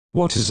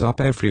What is up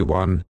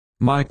everyone,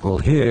 Michael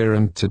here,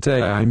 and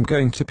today I'm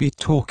going to be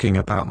talking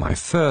about my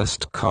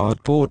first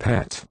cardboard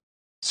pet.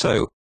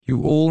 So,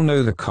 you all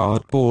know the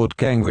cardboard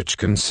gang, which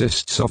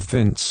consists of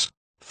Vince,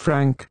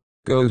 Frank,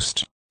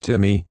 Ghost,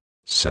 Timmy,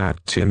 Sad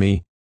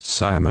Timmy,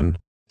 Simon,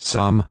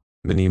 Sam,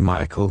 Mini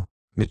Michael,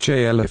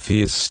 Michael if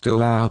he is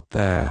still out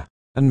there,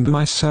 and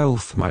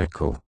myself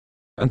Michael.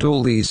 And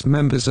all these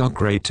members are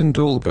great and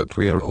all, but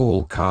we are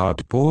all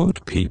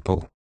cardboard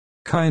people.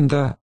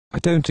 Kinda. I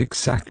don't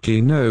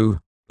exactly know,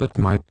 but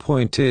my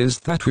point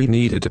is that we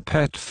needed a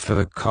pet for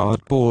the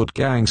cardboard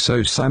gang,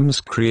 so Sam's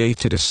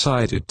creator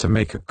decided to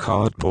make a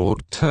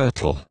cardboard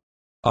turtle.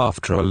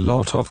 After a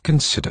lot of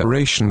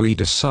consideration, we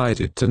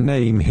decided to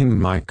name him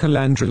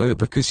Michelangelo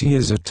because he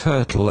is a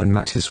turtle and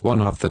that is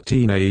one of the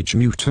Teenage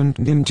Mutant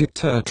Ninja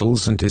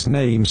Turtles, and his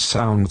name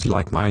sounds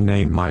like my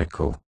name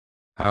Michael.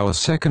 Our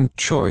second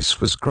choice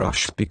was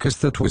Crush because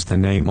that was the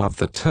name of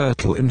the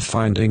turtle in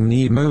Finding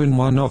Nemo in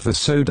one of the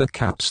soda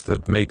caps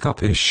that make up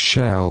his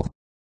shell.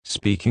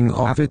 Speaking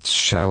of its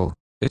shell,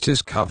 it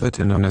is covered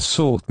in an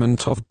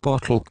assortment of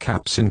bottle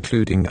caps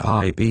including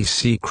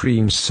IBC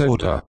cream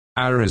soda,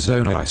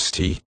 Arizona iced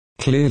tea,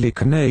 clearly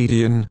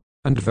Canadian,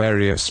 and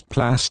various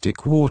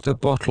plastic water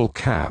bottle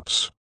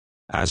caps.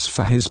 As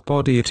for his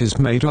body, it is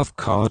made of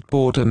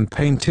cardboard and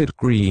painted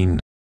green.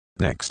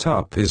 Next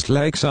up, his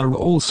legs are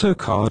also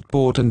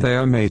cardboard and they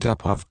are made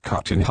up of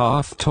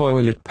cut-in-half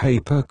toilet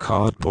paper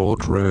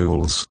cardboard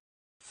rolls.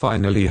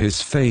 Finally,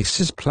 his face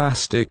is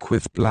plastic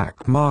with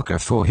black marker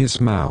for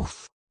his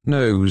mouth,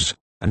 nose,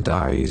 and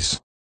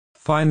eyes.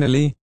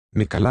 Finally,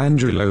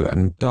 Michelangelo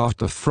and Dart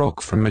the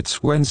Frog from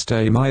It's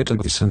Wednesday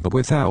Midas and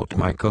Without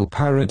Michael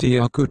parody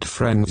are good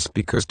friends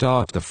because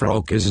Dart the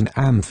Frog is an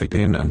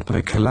amphibian and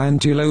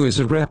Michelangelo is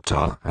a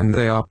reptile, and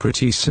they are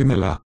pretty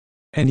similar.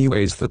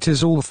 Anyways, that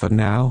is all for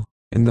now.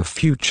 In the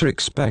future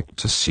expect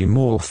to see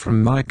more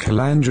from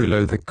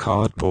Michelangelo the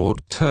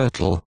cardboard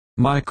turtle.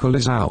 Michael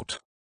is out.